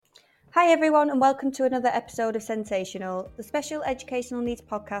Hi everyone and welcome to another episode of Sensational, the special educational needs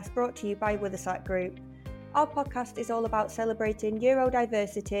podcast brought to you by Withersack Group. Our podcast is all about celebrating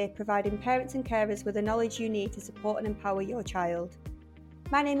neurodiversity, providing parents and carers with the knowledge you need to support and empower your child.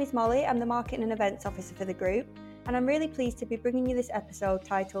 My name is Molly, I'm the Marketing and Events Officer for the group, and I'm really pleased to be bringing you this episode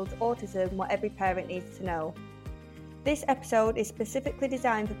titled Autism, What Every Parent Needs to Know. This episode is specifically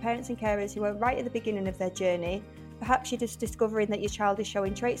designed for parents and carers who are right at the beginning of their journey. Perhaps you're just discovering that your child is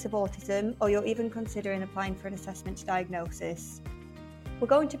showing traits of autism, or you're even considering applying for an assessment to diagnosis. We're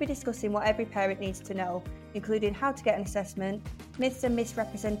going to be discussing what every parent needs to know, including how to get an assessment, myths and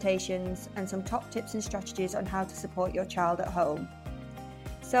misrepresentations, and some top tips and strategies on how to support your child at home.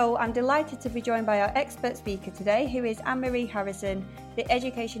 So I'm delighted to be joined by our expert speaker today, who is Anne-Marie Harrison, the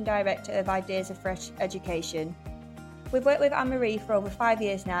Education Director of Ideas of Fresh Education. We've worked with Anne-Marie for over 5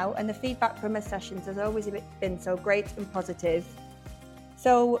 years now, and the feedback from her sessions has always been so great and positive.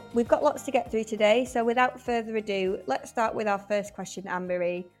 So we've got lots to get through today, so without further ado, let's start with our first question,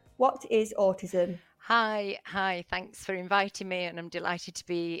 Anne-Marie. What is autism? Hi, thanks for inviting me, and I'm delighted to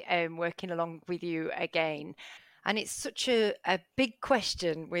be working along with you again. And it's such a big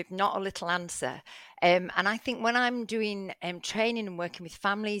question with not a little answer. And I think when I'm doing training and working with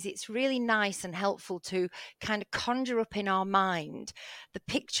families, it's really nice and helpful to kind of conjure up in our mind the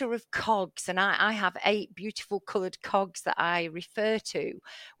picture of cogs. And I have 8 beautiful coloured cogs that I refer to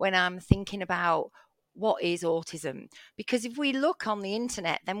when I'm thinking about what is autism. Because if we look on the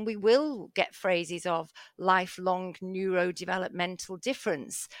internet, then we will get phrases of lifelong neurodevelopmental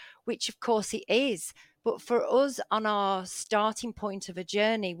difference, which of course it is. But for us on our starting point of a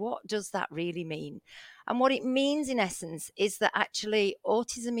journey, what does that really mean? And what it means in essence is that actually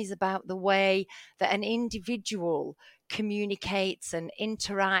autism is about the way that an individual communicates and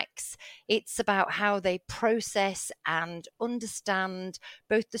interacts. It's about how they process and understand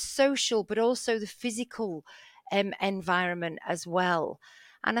both the social but also the physical environment as well.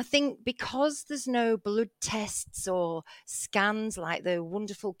 And I think because there's no blood tests or scans like the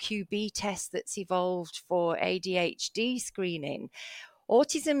wonderful QB test that's evolved for ADHD screening,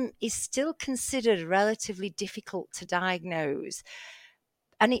 autism is still considered relatively difficult to diagnose.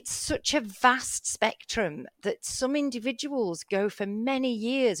 And it's such a vast spectrum that some individuals go for many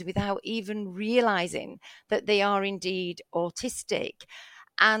years without even realizing that they are indeed autistic.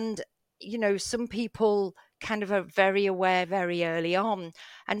 And, some people kind of are very aware very early on.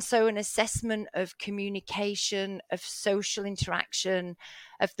 And so an assessment of communication, of social interaction,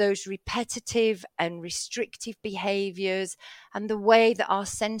 of those repetitive and restrictive behaviors, and the way that our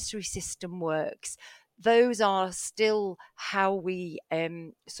sensory system works, those are still how we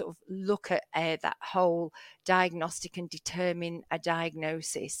sort of look at that whole diagnostic and determine a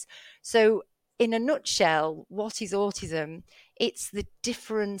diagnosis. So in a nutshell, what is autism? It's the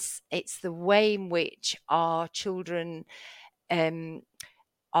difference, it's the way in which our children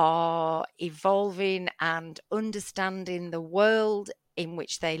are evolving and understanding the world in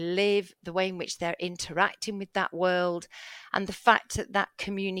which they live, the way in which they're interacting with that world, and the fact that that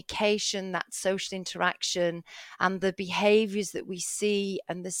communication, that social interaction, and the behaviours that we see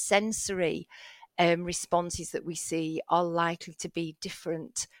and the sensory responses that we see are likely to be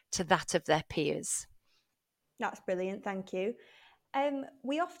different to that of their peers. That's brilliant, thank you.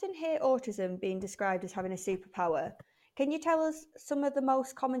 We often hear autism being described as having a superpower. Can you tell us some of the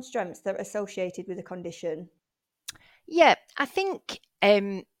most common strengths that are associated with the condition? Yeah, I think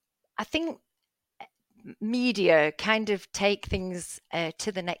media kind of take things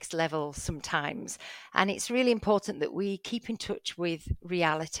to the next level sometimes, and it's really important that we keep in touch with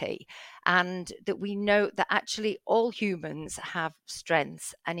reality and that we know that actually all humans have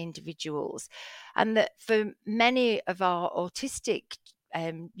strengths and individuals, and that for many of our autistic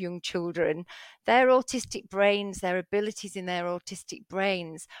young children, their autistic brains, their abilities in their autistic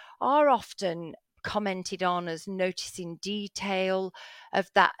brains are often commented on as noticing detail, of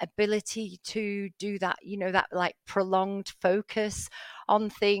that ability to do that, that like prolonged focus on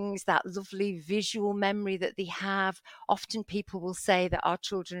things, that lovely visual memory that they have. Often people will say that our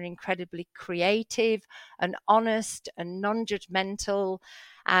children are incredibly creative and honest and non-judgmental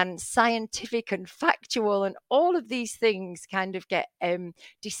and scientific and factual, and all of these things kind of get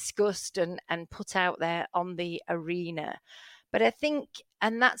discussed and put out there on the arena. But I think,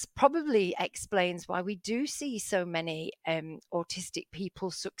 and that's probably explains why we do see so many autistic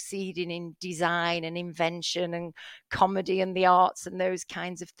people succeeding in design and invention and comedy and the arts and those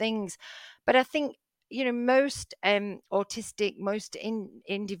kinds of things. But I think, most autistic, most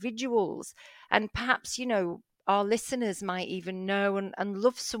individuals, and perhaps, our listeners might even know and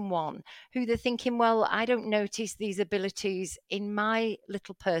love someone who they're thinking, well, I don't notice these abilities in my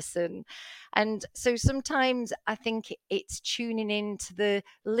little person. And so sometimes I think it's tuning into the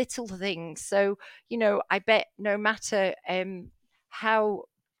little things. So, I bet no matter how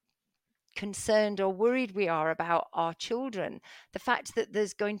concerned or worried we are about our children, the fact that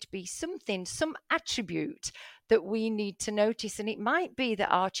there's going to be something, some attribute that we need to notice. And it might be that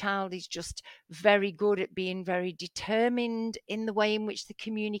our child is just very good at being very determined in the way in which they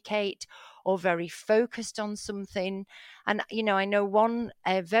communicate, or very focused on something. And, I know one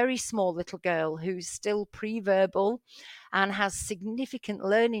a very small little girl who's still pre-verbal and has significant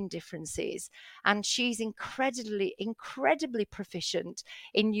learning differences. And she's incredibly proficient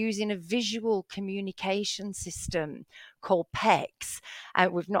in using a visual communication system called PECS.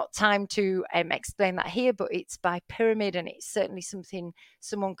 We've not time to explain that here, but it's by Pyramid, and it's certainly something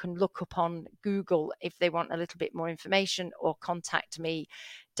someone can look up on Google if they want a little bit more information, or contact me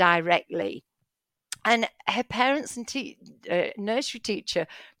directly. And her parents and nursery teacher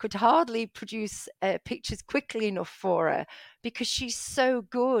could hardly produce pictures quickly enough for her, because she's so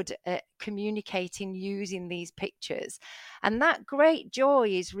good at communicating using these pictures. And that great joy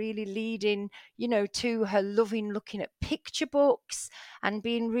is really leading, to her loving looking at picture books and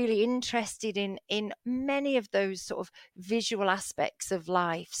being really interested in many of those sort of visual aspects of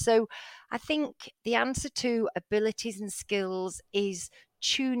life. So I think the answer to abilities and skills is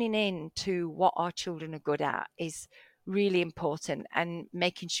tuning in to what our children are good at is really important, and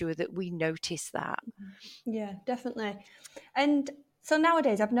making sure that we notice that. Yeah, definitely. And so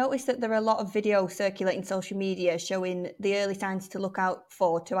nowadays, I've noticed that there are a lot of videos circulating social media showing the early signs to look out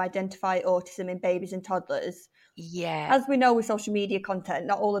for to identify autism in babies and toddlers. Yeah. As we know with social media content,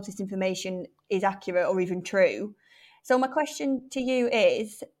 not all of this information is accurate or even true. So my question to you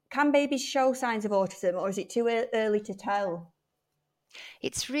is, can babies show signs of autism, or is it too early to tell?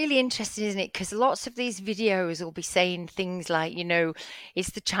 It's really interesting, isn't it? Because lots of these videos will be saying things like, is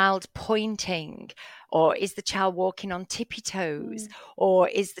the child pointing? Or is the child walking on tippy toes? Or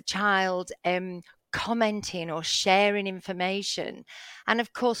is the child commenting or sharing information? And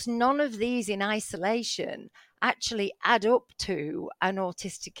of course, none of these in isolation actually add up to an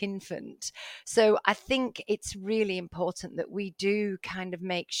autistic infant. So I think it's really important that we do kind of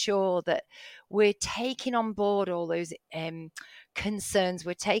make sure that we're taking on board all those concerns,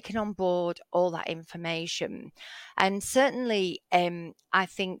 we're taking on board all that information. And certainly, I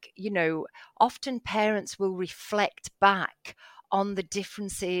think, often parents will reflect back on the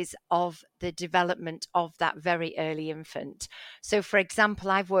differences of the development of that very early infant. So, for example,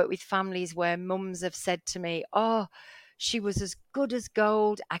 I've worked with families where mums have said to me, oh, she was as good as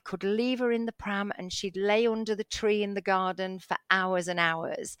gold. I could leave her in the pram and she'd lay under the tree in the garden for hours and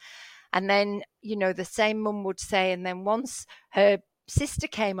hours. And then, the same mum would say, and then once her sister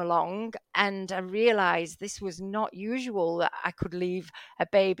came along and I realized this was not usual, that I could leave a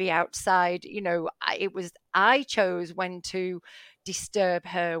baby outside. I chose when to disturb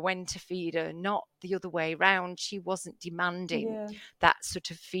her, when to feed her, not the other way around. She wasn't demanding that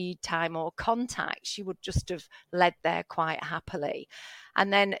sort of feed time or contact. She would just have led there quite happily.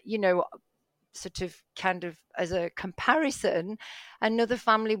 And then, sort of kind of as a comparison, another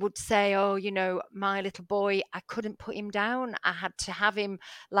family would say, oh, my little boy, I couldn't put him down. I had to have him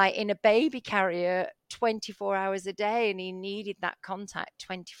like in a baby carrier 24 hours a day, and he needed that contact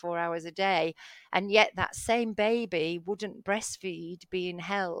 24 hours a day. And yet that same baby wouldn't breastfeed being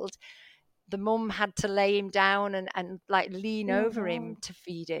held. The mum had to lay him down and like lean over him to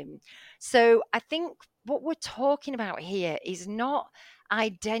feed him. So I think what we're talking about here is not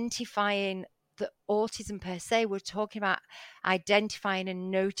identifying the autism per se. We're talking about identifying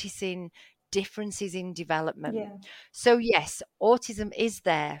and noticing differences in development. So yes, autism is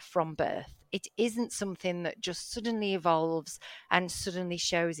there from birth. It isn't something that just suddenly evolves and suddenly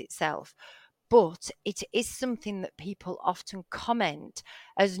shows itself. But it is something that people often comment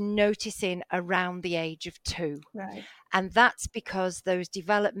as noticing around the age of 2. Right. And that's because those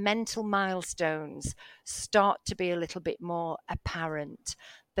developmental milestones start to be a little bit more apparent.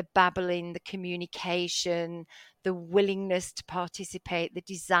 The babbling, the communication, the willingness to participate, the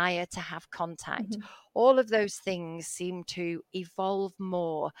desire to have contact, all of those things seem to evolve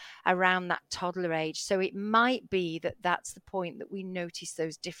more around that toddler age. So it might be that that's the point that we notice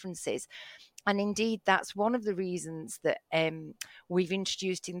those differences. And indeed, that's one of the reasons that we've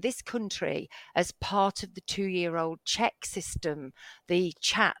introduced in this country, as part of the 2-year-old check system, the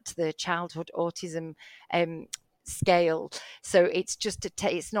CHAT, the Childhood Autism scale. So it's just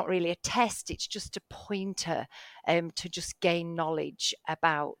it's not really a test, it's just a pointer to just gain knowledge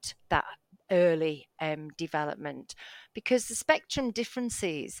about that early development, because the spectrum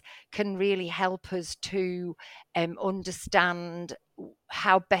differences can really help us to understand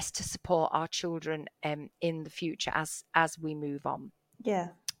how best to support our children in the future as we move on. Yeah.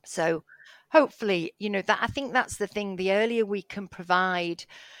 So hopefully, that I think that's the thing. The earlier we can provide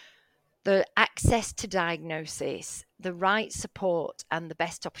the access to diagnosis, the right support, and the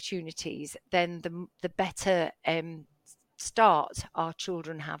best opportunities, then the better start our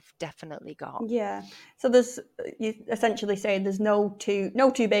children have definitely got. Yeah. So you essentially saying there's no two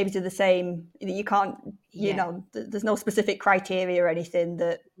babies are the same. You can't, Yeah. there's no specific criteria or anything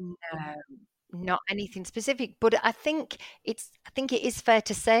that. No, not anything specific, but I think it is fair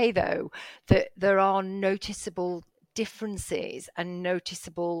to say though that there are noticeable differences and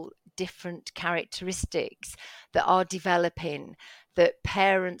noticeable different characteristics that are developing that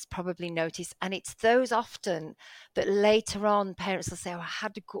parents probably notice, and it's those often that later on parents will say, "Oh, I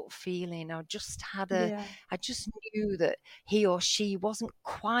had a gut feeling. Yeah. I just knew that he or she wasn't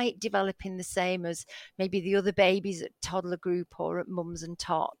quite developing the same as maybe the other babies at toddler group or at mums and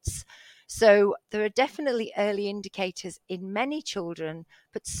tots." So there are definitely early indicators in many children,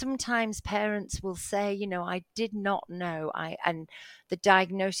 but sometimes parents will say, I did not know. And the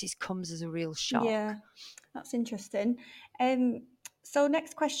diagnosis comes as a real shock. Yeah. That's interesting. Um, so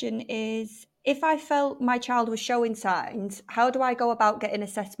next question is, if I felt my child was showing signs, how do I go about getting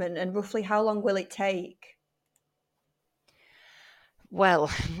assessment and roughly how long will it take?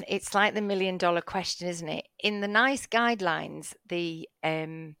 Well, it's like the $1 million question, isn't it? In the NICE guidelines, the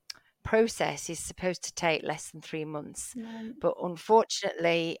process is supposed to take less than 3 months. Right. But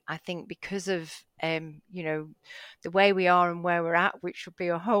unfortunately, I think because of the way we are and where we're at, which would be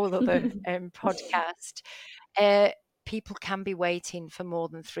a whole other podcast, uh, people can be waiting for more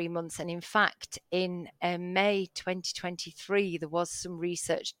than 3 months. And in fact, in May 2023, there was some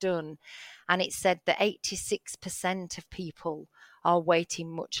research done, and it said that 86% of people are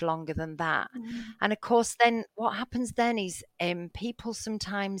waiting much longer than that. And of course, then what happens then is people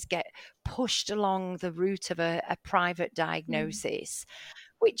sometimes get pushed along the route of a private diagnosis,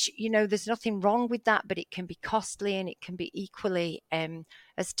 which, there's nothing wrong with that, but it can be costly and it can be equally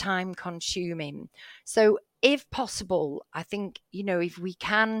as time consuming. So if possible, I think, if we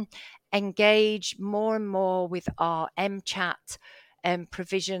can engage more and more with our MChat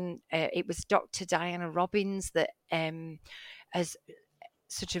provision, it was Dr. Diana Robbins that has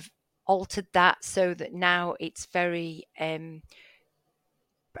sort of altered that so that now it's very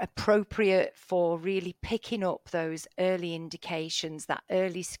appropriate for really picking up those early indications, that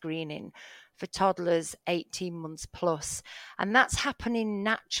early screening for toddlers 18 months plus. And that's happening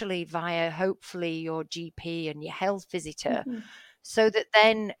naturally via hopefully your GP and your health visitor. So that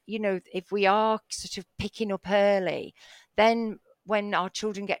then, if we are sort of picking up early, then when our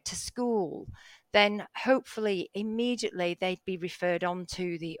children get to school, then hopefully immediately they'd be referred on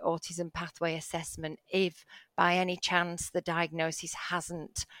to the autism pathway assessment if by any chance the diagnosis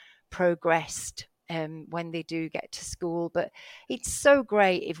hasn't progressed when they do get to school. But it's so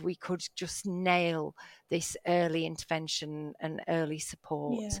great if we could just nail this early intervention and early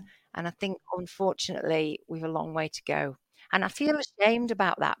support. Yeah. And I think, unfortunately, we've a long way to go. And I feel ashamed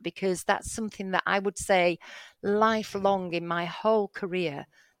about that because that's something that I would say lifelong in my whole career,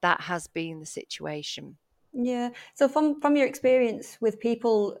 that has been the situation. Yeah. So from your experience with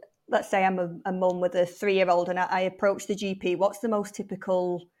people, let's say I'm a mum with a 3-year-old and I approach the GP, what's the most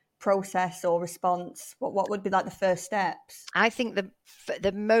typical process or response? What would be like the first steps? I think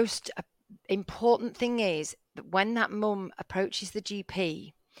the most important thing is that when that mum approaches the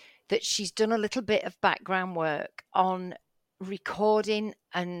GP, that she's done a little bit of background work on recording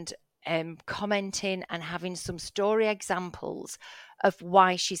and commenting and having some story examples of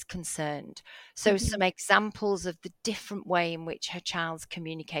why she's concerned. So some examples of the different way in which her child's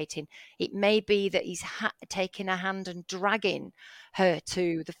communicating. It may be that he's taking her hand and dragging her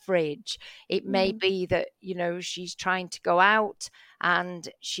to the fridge. It may be that, she's trying to go out and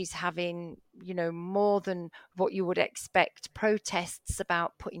she's having, more than what you would expect, protests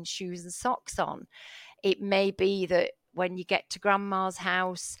about putting shoes and socks on. It may be that when you get to grandma's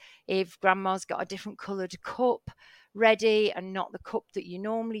house, if grandma's got a different coloured cup ready and not the cup that you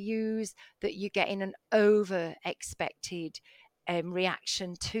normally use, that you're getting an over expected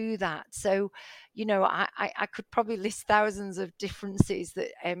reaction to that. So, I could probably list thousands of differences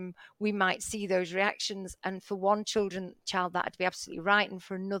that we might see those reactions. And for one child, that'd be absolutely right. And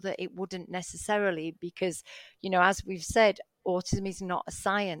for another, it wouldn't necessarily, because, as we've said, autism is not a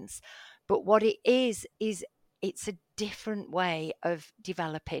science. But what it is it's a different way of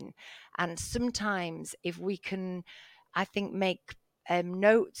developing. And sometimes if we can, I think, make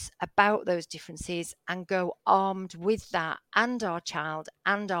notes about those differences and go armed with that and our child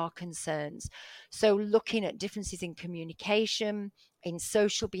and our concerns. So looking at differences in communication, in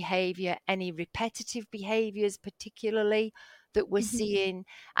social behavior, any repetitive behaviors particularly that we're seeing,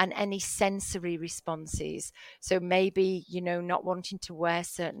 and any sensory responses. So maybe, not wanting to wear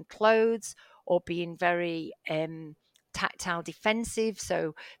certain clothes, or being very tactile defensive,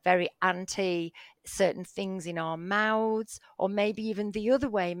 so very anti certain things in our mouths, or maybe even the other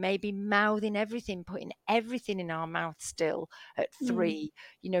way, maybe mouthing everything, putting everything in our mouth still at 3,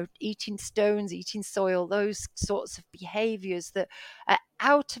 eating stones, eating soil, those sorts of behaviors that are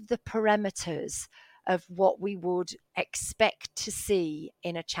out of the parameters of what we would expect to see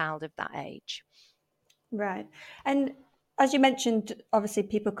in a child of that age. Right. And as you mentioned, obviously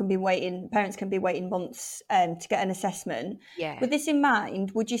parents can be waiting months to get an assessment. Yeah. With this in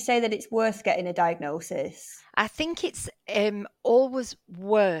mind, would you say that it's worth getting a diagnosis? I think it's always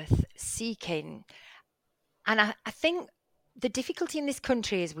worth seeking. And I think the difficulty in this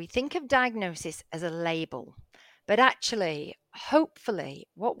country is we think of diagnosis as a label, but actually, hopefully,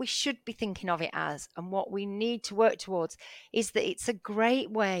 what we should be thinking of it as, and what we need to work towards, is that it's a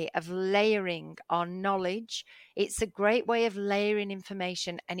great way of layering our knowledge. It's a great way of layering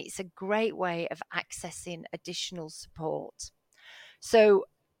information, and it's a great way of accessing additional support. So,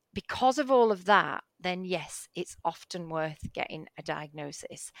 because of all of that, then yes, it's often worth getting a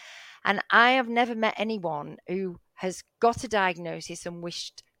diagnosis. And I have never met anyone who has got a diagnosis and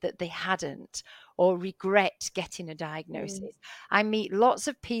wished that they hadn't, or regret getting a diagnosis. I meet lots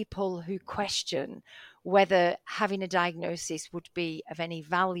of people who question whether having a diagnosis would be of any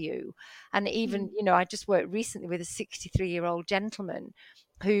value. And even, I just worked recently with a 63-year-old gentleman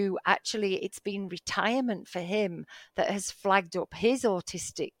who actually, it's been retirement for him that has flagged up his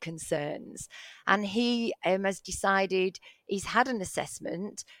autistic concerns. And he has decided he's had an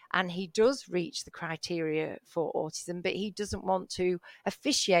assessment and he does reach the criteria for autism, but he doesn't want to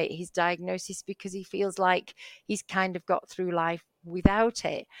officiate his diagnosis because he feels like he's kind of got through life without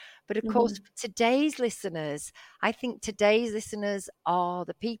it. But of course, for today's listeners, I think today's listeners are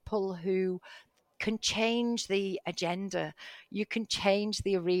the people who can change the agenda. You can change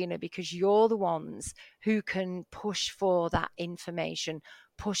the arena because you're the ones who can push for that information,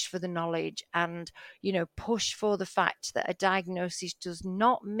 push for the knowledge, and, push for the fact that a diagnosis does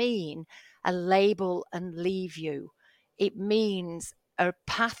not mean a label and leave you. It means a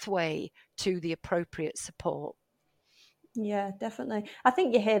pathway to the appropriate support. Yeah, definitely. I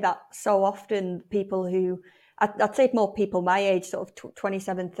think you hear that so often, people who, I'd say more people my age, sort of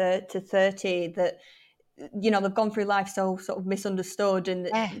 27 to 30, that, they've gone through life so sort of misunderstood, and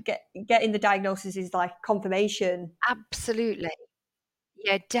Yeah, getting the diagnosis is like confirmation. absolutely.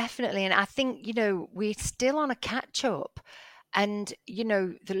 Yeah, definitely. And I think, we're still on a catch up. And,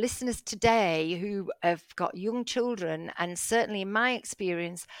 the listeners today who have got young children, and certainly in my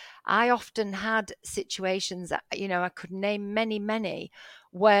experience, I often had situations that, I could name many, many,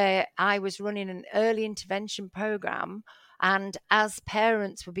 where I was running an early intervention program. And as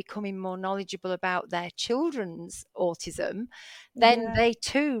parents were becoming more knowledgeable about their children's autism, then Yeah. they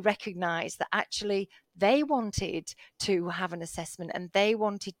too recognized that actually they wanted to have an assessment and they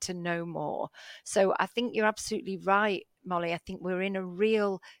wanted to know more. So I think you're absolutely right, Molly. I think we're in a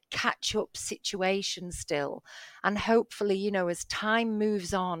real catch up situation still. And hopefully, as time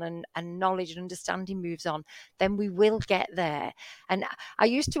moves on and knowledge and understanding moves on, then we will get there. And I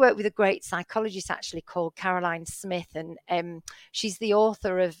used to work with a great psychologist actually called Caroline Smith, and she's the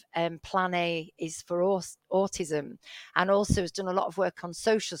author of Plan A is for Autism, and also has done a lot of work on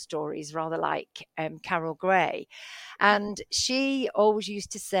social stories, rather like Carol Gray. And she always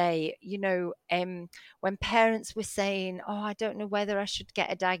used to say, when parents were saying, oh, I don't know whether I should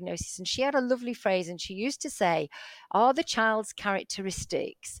get a diagnosis. And she had a lovely phrase, and she used to say, are the child's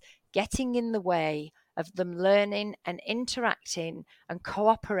characteristics getting in the way of them learning and interacting and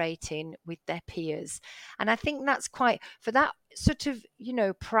cooperating with their peers? And I think that's quite, for that sort of,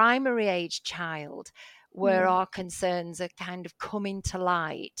 primary age child, where our concerns are kind of coming to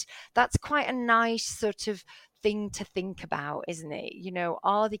light, that's quite a nice sort of thing to think about, isn't it?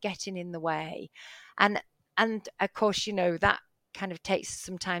 Are they getting in the way? And of course, that kind of takes us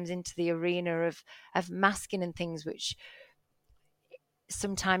sometimes into the arena of masking and things, which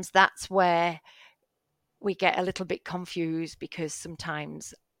sometimes that's where we get a little bit confused, because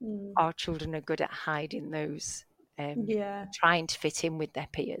sometimes our children are good at hiding those, Yeah. trying to fit in with their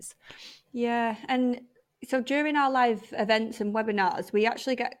peers. Yeah. And so during our live events and webinars, we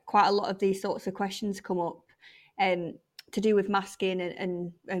actually get quite a lot of these sorts of questions come up, um, to do with masking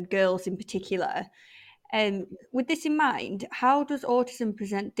and girls in particular. With this in mind, how does autism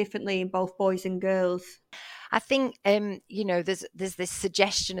present differently in both boys and girls? I think there's this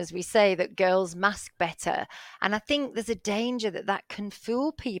suggestion, as we say, that girls mask better, and I think there's a danger that that can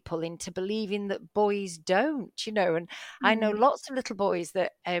fool people into believing that boys don't. And I know Mm. lots of little boys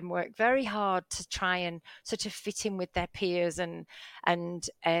that work very hard to try and sort of fit in with their peers and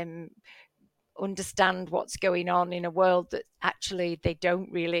understand what's going on in a world that actually they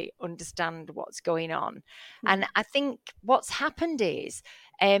don't really understand what's going on. And I think what's happened is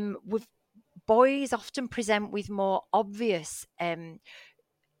with boys often present with more obvious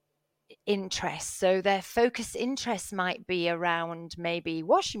interests. So their focus interests might be around maybe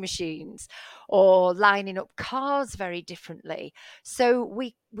washing machines or lining up cars very differently. So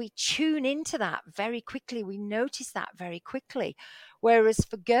we tune into that very quickly. We notice that very quickly. Whereas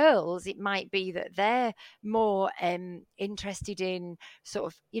for girls, it might be that they're more interested in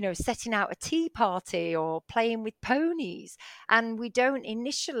sort of, setting out a tea party or playing with ponies. And we don't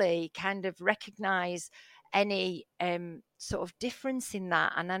initially kind of recognize any sort of difference in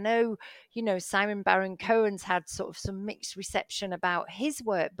that. And I know, Simon Baron Cohen's had sort of some mixed reception about his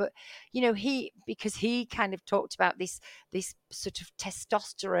work, but because he kind of talked about this sort of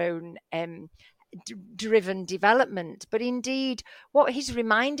testosterone driven development. But indeed, what he's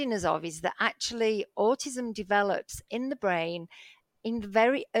reminding us of is that actually autism develops in the brain in the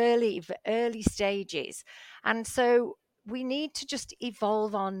very early stages. And so we need to just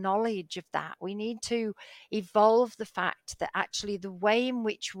evolve our knowledge of that. We need to evolve the fact that actually the way in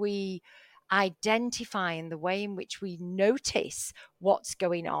which we identify and the way in which we notice what's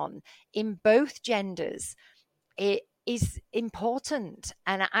going on in both genders, it is important.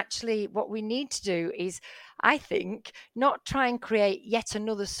 And actually what we need to do is, I think, not try and create yet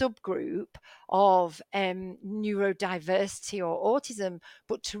another subgroup of neurodiversity or autism,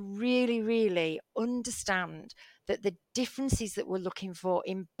 but to really, really understand that the differences that we're looking for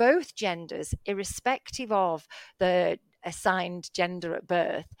in both genders, irrespective of the assigned gender at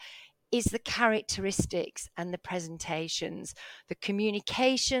birth, is the characteristics and the presentations, the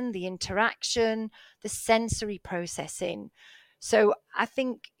communication, the interaction, the sensory processing. So I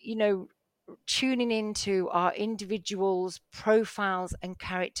think, tuning into our individuals' profiles and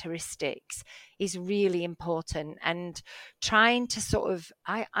characteristics is really important, and trying to sort of,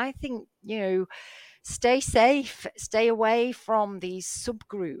 I think, stay safe, stay away from these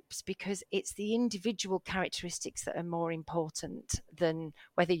subgroups, because it's the individual characteristics that are more important than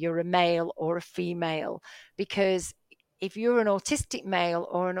whether you're a male or a female. Because if you're an autistic male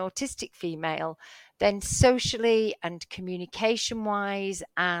or an autistic female, then socially and communication wise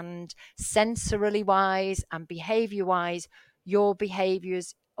and sensorily wise and behavior wise, your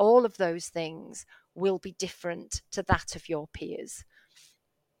behaviors, all of those things will be different to that of your peers.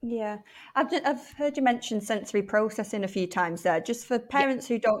 Yeah, I've heard you mention sensory processing a few times there. Just for Yeah. parents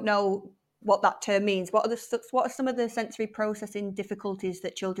who don't know what that term means, what are some of the sensory processing difficulties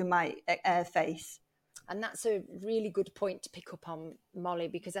that children might face? And that's a really good point to pick up on, Molly,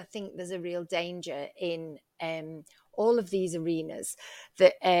 because I think there's a real danger in all of these arenas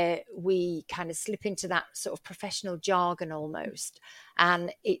that we kind of slip into that sort of professional jargon almost.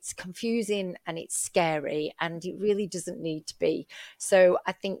 And it's confusing and it's scary, and it really doesn't need to be. So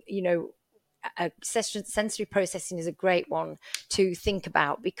I think, sensory processing is a great one to think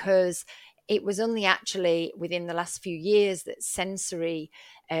about, because it was only actually within the last few years that sensory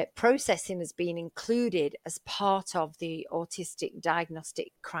processing has been included as part of the autistic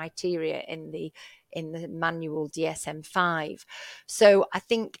diagnostic criteria in the manual DSM-5. So I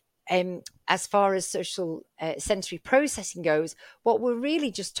think as far as social sensory processing goes, what we're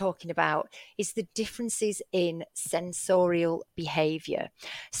really just talking about is the differences in sensorial behavior.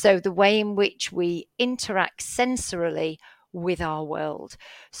 So the way in which we interact sensorily with our world.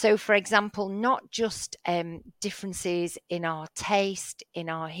 So, for example, not just differences in our taste, in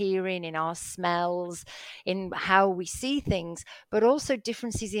our hearing, in our smells, in how we see things, but also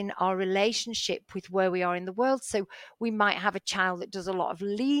differences in our relationship with where we are in the world. So we might have a child that does a lot of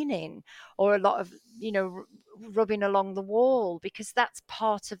leaning or a lot of, rubbing along the wall, because that's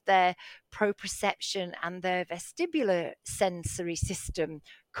part of their proprioception and their vestibular sensory system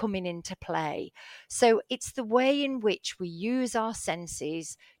coming into play. So it's the way in which we use our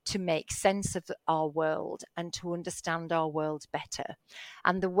senses to make sense of our world and to understand our world better,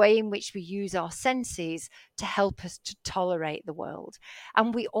 and the way in which we use our senses to help us to tolerate the world.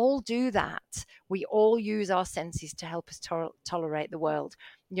 And we all do that. We all use our senses to help us tolerate the world.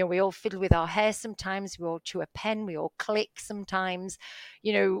 we all fiddle with our hair sometimes, we all chew a pen, we all click sometimes.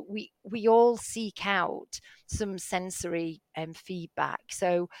 We all seek out some sensory feedback.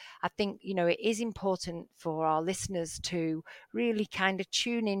 So I think, it is important for our listeners to really kind of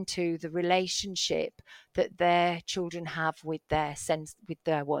tune into the relationship that their children have with with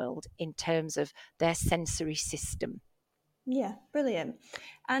their world in terms of their sensory system. Yeah, brilliant.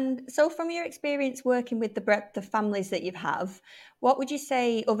 And so, from your experience working with the breadth of families that you have, what would you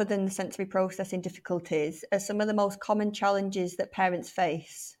say, other than the sensory processing difficulties, are some of the most common challenges that parents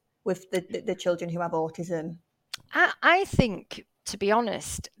face with the children who have autism? I think, to be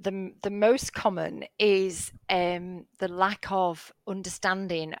honest, the most common is the lack of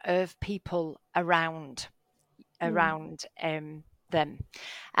understanding of people around them.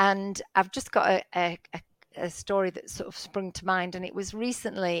 And I've just got a story that sort of sprung to mind, and it was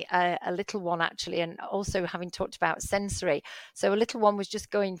recently a little one actually, and also having talked about sensory. So a little one was just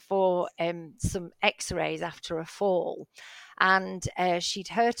going for some X-rays after a fall, and she'd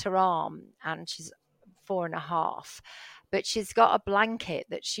hurt her arm, and she's 4.5, but she's got a blanket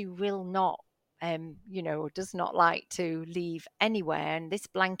that she will not does not like to leave anywhere. And this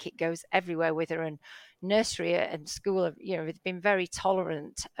blanket goes everywhere with her, and nursery and school have, they've been very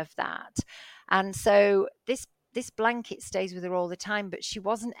tolerant of that. And so this blanket stays with her all the time, but she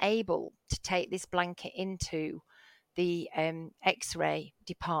wasn't able to take this blanket into the X-ray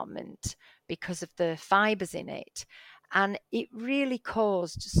department because of the fibers in it. And it really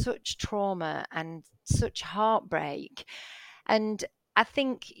caused such trauma and such heartbreak. And I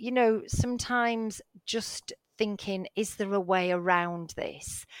think, sometimes just thinking, is there a way around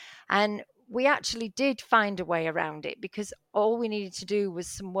this? And we actually did find a way around it, because all we needed to do was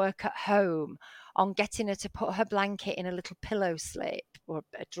some work at home on getting her to put her blanket in a little pillow slip or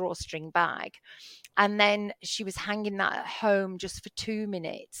a drawstring bag. And then she was hanging that at home just for 2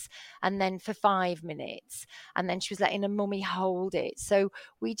 minutes, and then for 5 minutes. And then she was letting her mummy hold it. So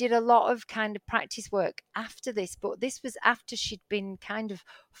we did a lot of kind of practice work after this, but this was after she'd been kind of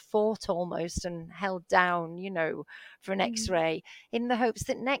fought almost and held down, for an X-ray, in the hopes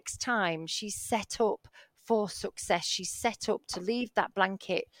that next time she's set up for success. She's set up to leave that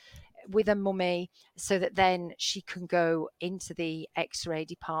blanket with a mummy so that then she can go into the X-ray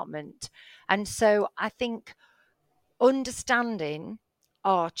department. And so I think understanding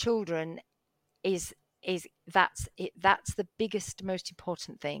our children is that's the biggest, most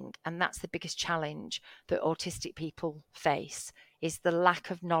important thing, and that's the biggest challenge that autistic people face, is the lack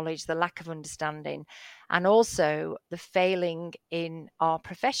of knowledge, the lack of understanding, and also the failing in our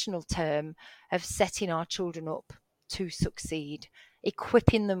professional term of setting our children up to succeed,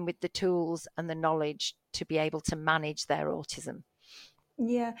 equipping them with the tools and the knowledge to be able to manage their autism.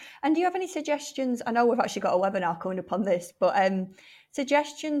 Yeah. And do you have any suggestions? I know we've actually got a webinar coming up on this, but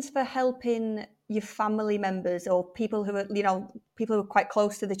suggestions for helping your family members or people who are, people who are quite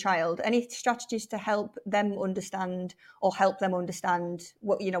close to the child, any strategies to help them understand or help them understand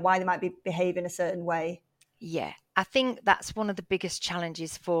what, why they might be behaving a certain way? Yeah, I think that's one of the biggest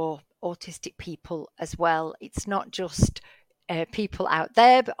challenges for autistic people as well. It's not just people out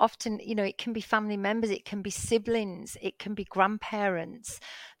there, but often, it can be family members, it can be siblings, it can be grandparents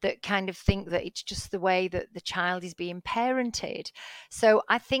that kind of think that it's just the way that the child is being parented. So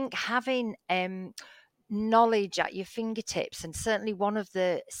I think having knowledge at your fingertips, and certainly one of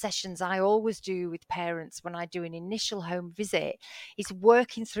the sessions I always do with parents when I do an initial home visit is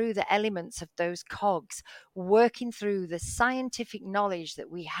working through the elements of those cogs, working through the scientific knowledge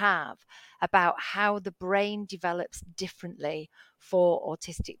that we have about how the brain develops differently for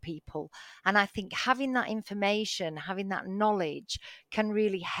autistic people. And I think having that information, having that knowledge can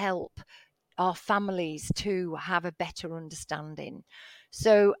really help our families to have a better understanding.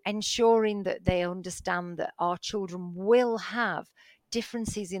 So ensuring that they understand that our children will have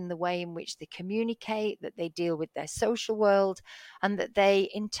differences in the way in which they communicate, that they deal with their social world, and that they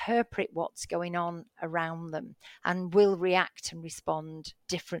interpret what's going on around them and will react and respond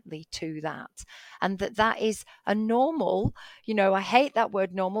differently to that. And that is a normal, I hate that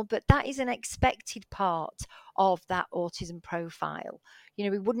word normal, but that is an expected part of that autism profile.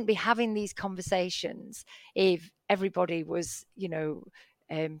 We wouldn't be having these conversations if everybody was,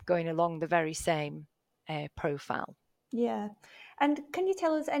 going along the very same profile. Yeah. And can you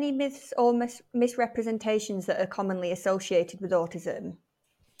tell us any myths or misrepresentations that are commonly associated with autism?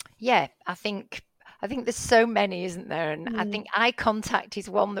 Yeah, I think there's so many, isn't there? And I think eye contact is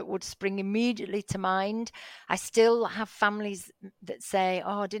one that would spring immediately to mind. I still have families that say,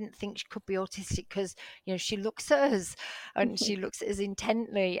 "Oh, I didn't think she could be autistic because she looks at us and she looks at us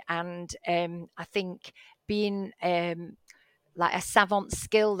intently." And I think being like a savant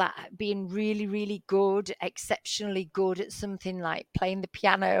skill, that being really, really good, exceptionally good at something like playing the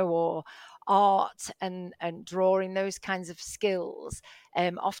piano or art and drawing, those kinds of skills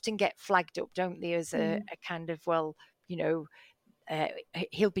often get flagged up, don't they, as a kind of, well, you know,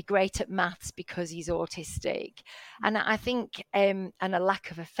 he'll be great at maths because he's autistic. And I think, and a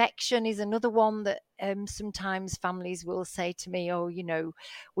lack of affection is another one that sometimes families will say to me, oh, you know,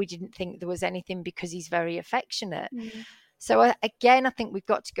 we didn't think there was anything because he's very affectionate. So again, I think we've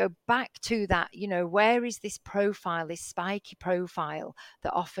got to go back to that, you know, where is this profile, this spiky profile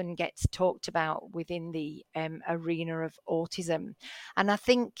that often gets talked about within the arena of autism? And I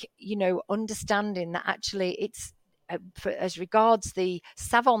think, you know, understanding that actually it's, as regards the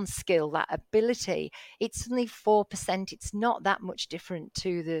savant skill, that ability, it's only 4%. It's not that much different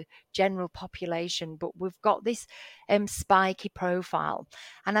to the general population, but we've got this spiky profile.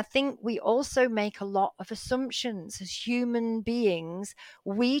 And I think we also make a lot of assumptions as human beings.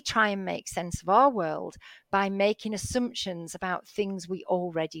 We try and make sense of our world by making assumptions about things we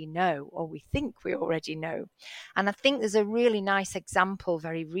already know, or we think we already know. And I think there's a really nice example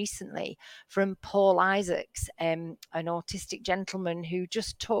very recently from Paul Isaacs, an autistic gentleman who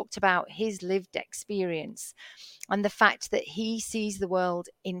just talked about his lived experience and the fact that he sees the world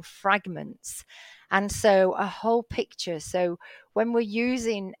in fragments. And so a whole picture. So when we're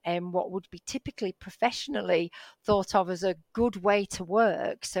using what would be typically professionally thought of as a good way to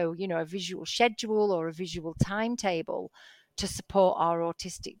work, so, you know, a visual schedule or a visual timetable to support our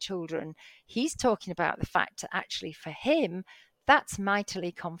autistic children, he's talking about the fact that actually for him, that's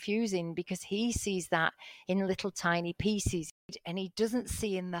mightily confusing because he sees that in little tiny pieces and he doesn't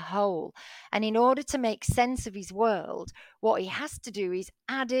see in the whole. And in order to make sense of his world, what he has to do is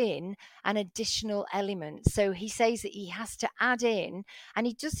add in an additional element. So he says that he has to add in, and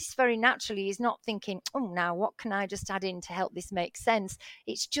he does this very naturally. He's not thinking, oh, now what can I just add in to help this make sense?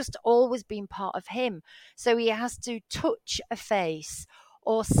 It's just always been part of him. So he has to touch a face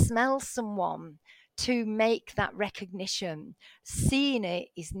or smell someone to make that recognition. Seeing it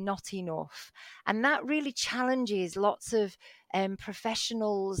is not enough. And that really challenges lots of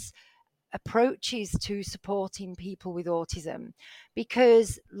professionals' approaches to supporting people with autism,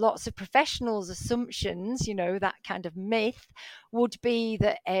 because lots of professionals' assumptions, you know, that kind of myth would be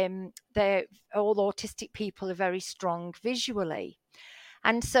that they're all autistic people are very strong visually.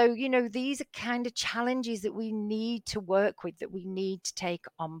 And so, you know, these are kind of challenges that we need to work with, that we need to take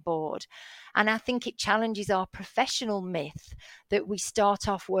on board. And I think it challenges our professional myth that we start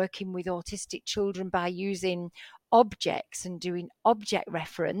off working with autistic children by using objects and doing object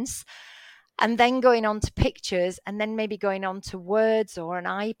reference, and then going on to pictures, and then maybe going on to words or an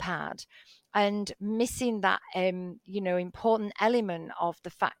iPad, and missing that you know, important element of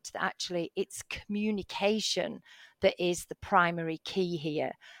the fact that actually it's communication that is the primary key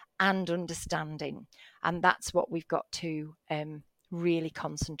here, and understanding. And that's what we've got to really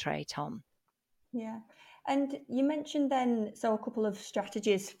concentrate on. Yeah. And you mentioned then, so a couple of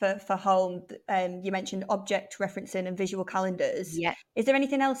strategies for home. You mentioned object referencing and visual calendars. Yeah. Is there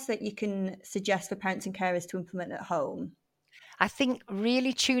anything else that you can suggest for parents and carers to implement at home? I think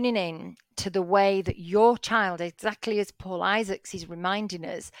really tuning in to the way that your child, exactly as Paul Isaacs is reminding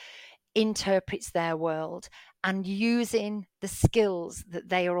us, interprets their world, and using the skills that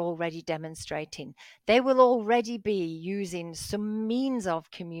they are already demonstrating. They will already be using some means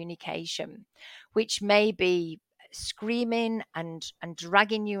of communication, which may be screaming and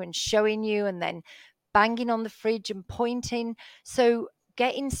dragging you and showing you, and then banging on the fridge and pointing. So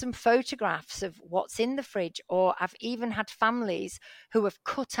getting some photographs of what's in the fridge, or I've even had families who have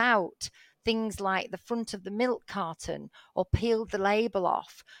cut out things like the front of the milk carton or peeled the label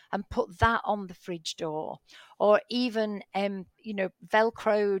off and put that on the fridge door, or even you know,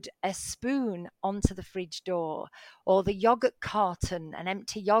 velcroed a spoon onto the fridge door, or the yogurt carton, an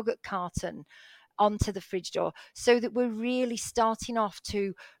empty yogurt carton, onto the fridge door, so that we're really starting off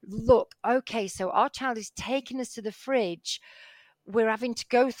to look, okay, so our child is taking us to the fridge. We're having to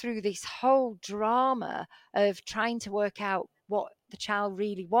go through this whole drama of trying to work out what the child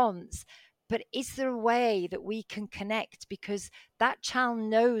really wants. But is there a way that we can connect? Because that child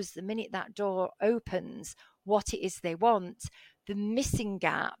knows the minute that door opens what it is they want. The missing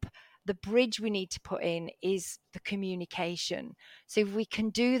gap, the bridge we need to put in, is the communication. So if we can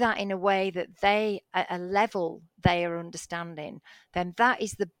do that in a way that they, at a level they are understanding, then that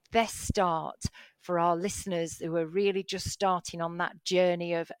is the best start for our listeners who are really just starting on that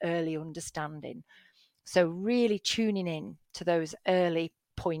journey of early understanding. So really tuning in to those early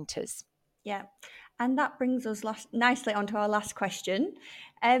pointers. Yeah. And that brings us nicely onto our last question.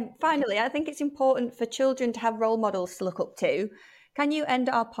 Finally, I think it's important for children to have role models to look up to. Can you end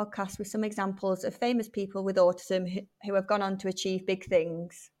our podcast with some examples of famous people with autism who have gone on to achieve big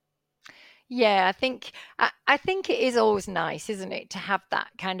things? Yeah, I think it is always nice, isn't it, to have that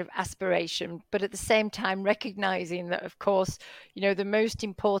kind of aspiration, but at the same time recognizing that, of course, the most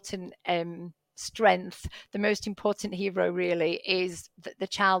important strength, the most important hero really is the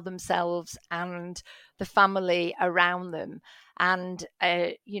child themselves and the family around them, and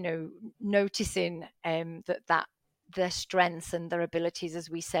noticing that their strengths and their abilities, as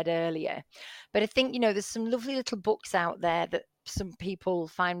we said earlier. But I think, there's some lovely little books out there that some people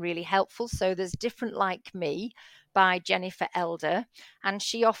find really helpful. So there's Different Like Me by Jennifer Elder, and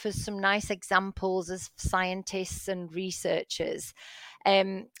she offers some nice examples as scientists and researchers.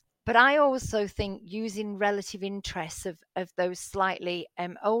 But I also think using relative interests of those slightly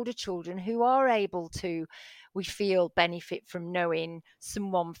older children who are able to, we feel, benefit from knowing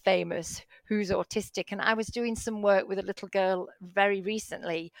someone famous who's autistic. And I was doing some work with a little girl very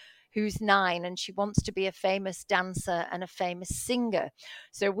recently who's 9, and she wants to be a famous dancer and a famous singer.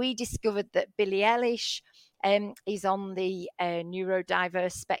 So we discovered that Billie Eilish is on the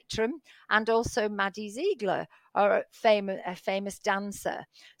neurodiverse spectrum, and also Maddie Ziegler are a famous dancer.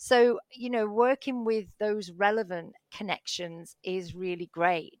 So, working with those relevant connections is really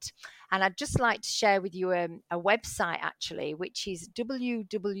great. And I'd just like to share with you a website actually, which is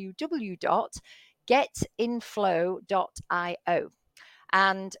www.getinflow.io.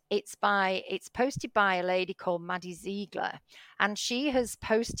 And it's posted by a lady called Maddie Ziegler, and she has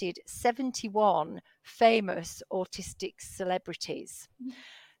posted 71 famous autistic celebrities.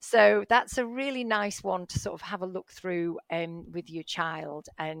 So that's a really nice one to sort of have a look through with your child,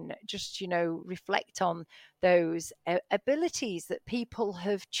 and just reflect on those abilities that people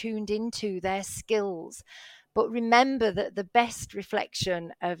have tuned into, their skills. But remember that the best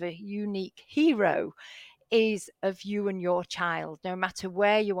reflection of a unique hero is of you and your child, no matter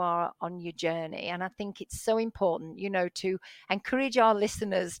where you are on your journey. And I think it's so important, to encourage our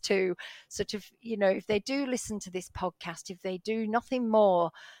listeners to sort of, if they do listen to this podcast, if they do nothing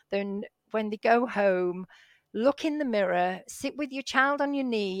more than when they go home, look in the mirror, sit with your child on your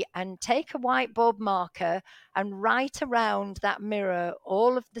knee and take a whiteboard marker and write around that mirror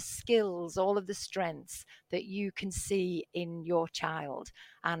all of the skills, all of the strengths that you can see in your child.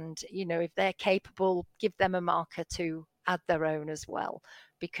 And, if they're capable, give them a marker to add their own as well,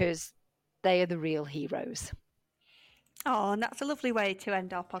 because they are the real heroes. Oh, and that's a lovely way to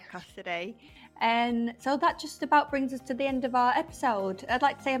end our podcast today. And so that just about brings us to the end of our episode. I'd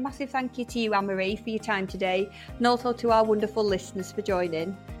like to say a massive thank you to you, Anne-Marie, for your time today, and also to our wonderful listeners for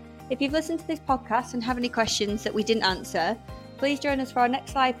joining. If you've listened to this podcast and have any questions that we didn't answer, please join us for our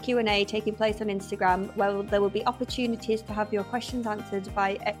next live Q&A taking place on Instagram, where there will be opportunities to have your questions answered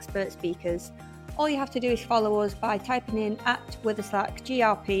by expert speakers. All you have to do is follow us by typing in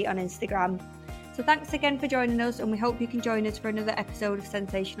 @WitherslackGRP on Instagram. So thanks again for joining us, and we hope you can join us for another episode of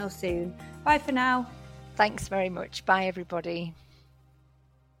Sensational soon. Bye for now. Thanks very much. Bye, everybody.